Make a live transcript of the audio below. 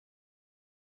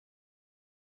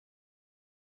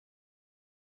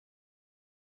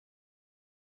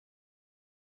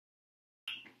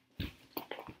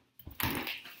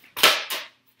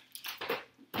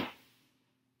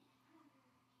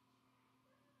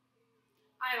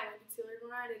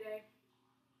right today.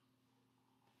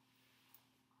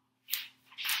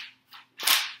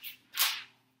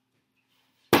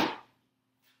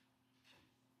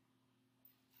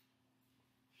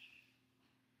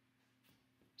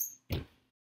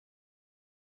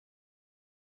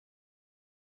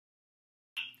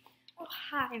 Oh,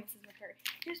 hi, Mrs. McCurry.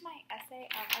 Here's my essay.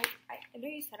 I know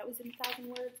you said it was in 1,000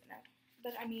 words,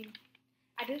 but I mean,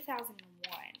 I did 1,001.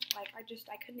 Like, I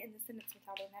couldn't end the sentence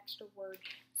without an extra word.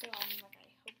 So, I mean, like, I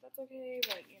hope that's okay,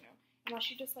 but, you know, unless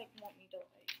you just, like, want me to,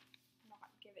 like, not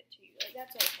give it to you. Like,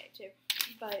 that's okay, too.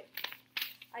 But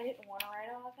I didn't want to write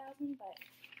all 1,000, but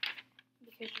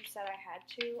because you said I had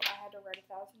to write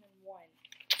 1,001.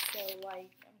 So, like,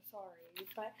 I'm sorry.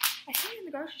 But I seen you in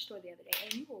the grocery store the other day,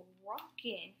 and you were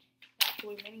rocking that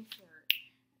blue mini skirt.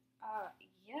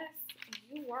 Yes,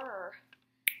 you were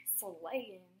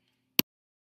slaying.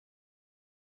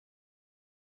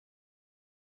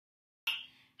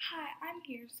 Hi, I'm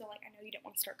here, so, like, I know you don't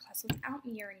want to start class without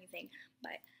me or anything,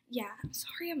 but, yeah, I'm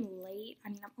sorry I'm late. I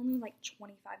mean, I'm only, like,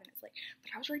 25 minutes late,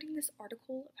 but I was reading this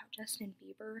article about Justin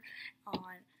Bieber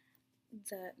on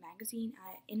the magazine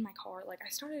in my car. Like, I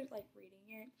started, like, reading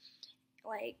it,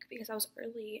 like, because I was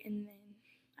early, and then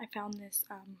I found this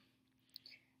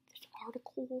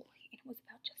article, and it was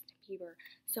about Justin Bieber,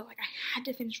 so, like, I had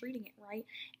to finish reading it, right?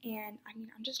 And, I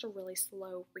mean, I'm just a really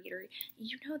slow reader.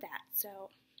 You know that, so...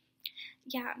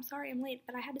 yeah, I'm sorry I'm late,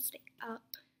 but I had to stay up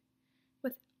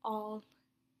with all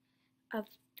of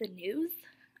the news.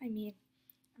 I mean,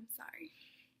 I'm sorry.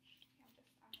 I'm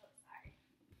really sorry.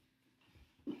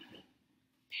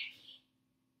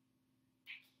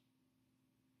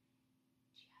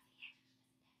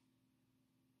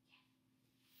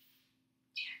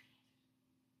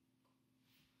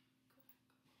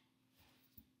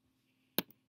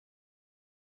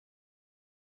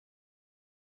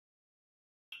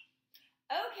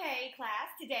 Okay, class,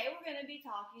 today we're going to be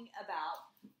talking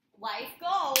about life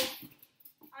goals.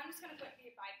 I'm just going to put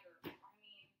be a biker. I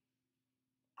mean,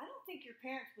 I don't think your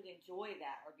parents would enjoy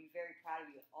that or be very proud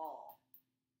of you at all.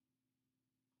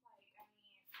 like, I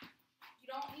mean, you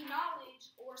don't need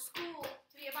knowledge or school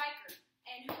to be a biker.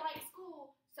 And who likes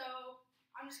school? So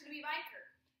I'm just going to be a biker.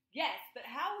 Yes, but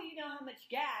how will you know how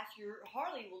much gas your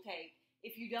Harley will take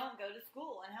if you don't go to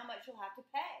school and how much you'll have to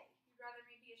pay? You'd rather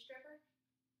me be a stripper?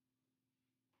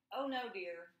 Oh, no,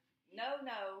 dear. No.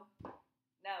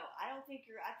 I think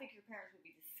your parents would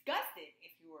be disgusted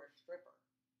if you were a stripper.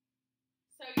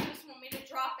 So you just want me to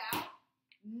drop out?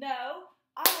 No,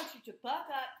 I want you to buck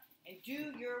up and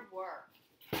do your work.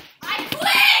 I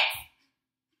quit!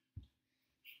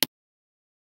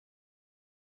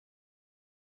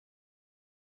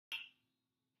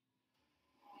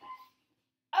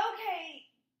 Okay,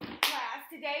 class,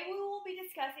 today we will be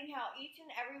discussing how each and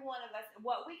every one of us,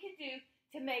 what we can do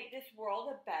to make this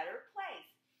world a better place.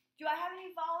 Do I have any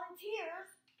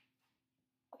volunteers?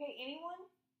 Okay, anyone?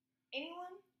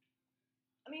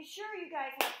 I mean, sure, you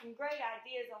guys have some great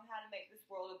ideas on how to make this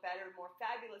world a better, more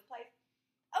fabulous place.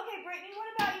 Okay, Brittany, what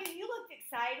about you? You looked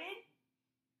excited.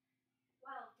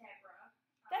 Well, Deborah.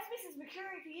 That's Mrs.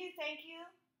 McCurry to you, thank you.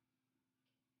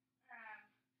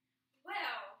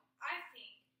 Well, I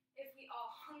think if we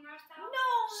all hung ourselves, No,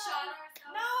 shot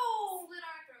ourselves, no. slit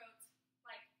our throats,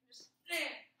 like, just,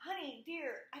 Honey,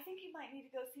 dear, I think you might need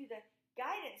to go see the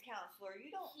guidance counselor. You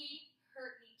don't... He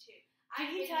hurt me too. Did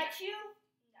he touch you?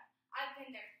 No. I've been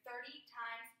there 30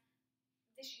 times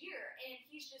this year, and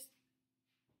he keeps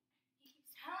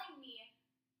telling me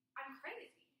I'm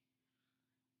crazy.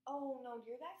 Oh, no,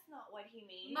 dear, that's not what he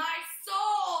means. My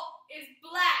soul is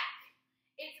black.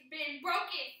 It's been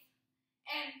broken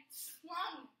and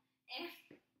slung and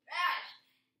bashed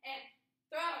and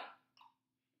thrown,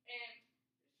 and it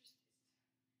just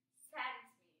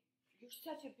saddens me. You're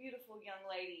such a beautiful young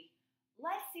lady.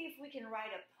 Let's see if we can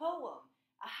write a poem,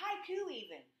 a haiku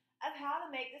even, of how to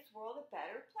make this world a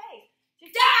better place.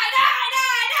 Just... Die!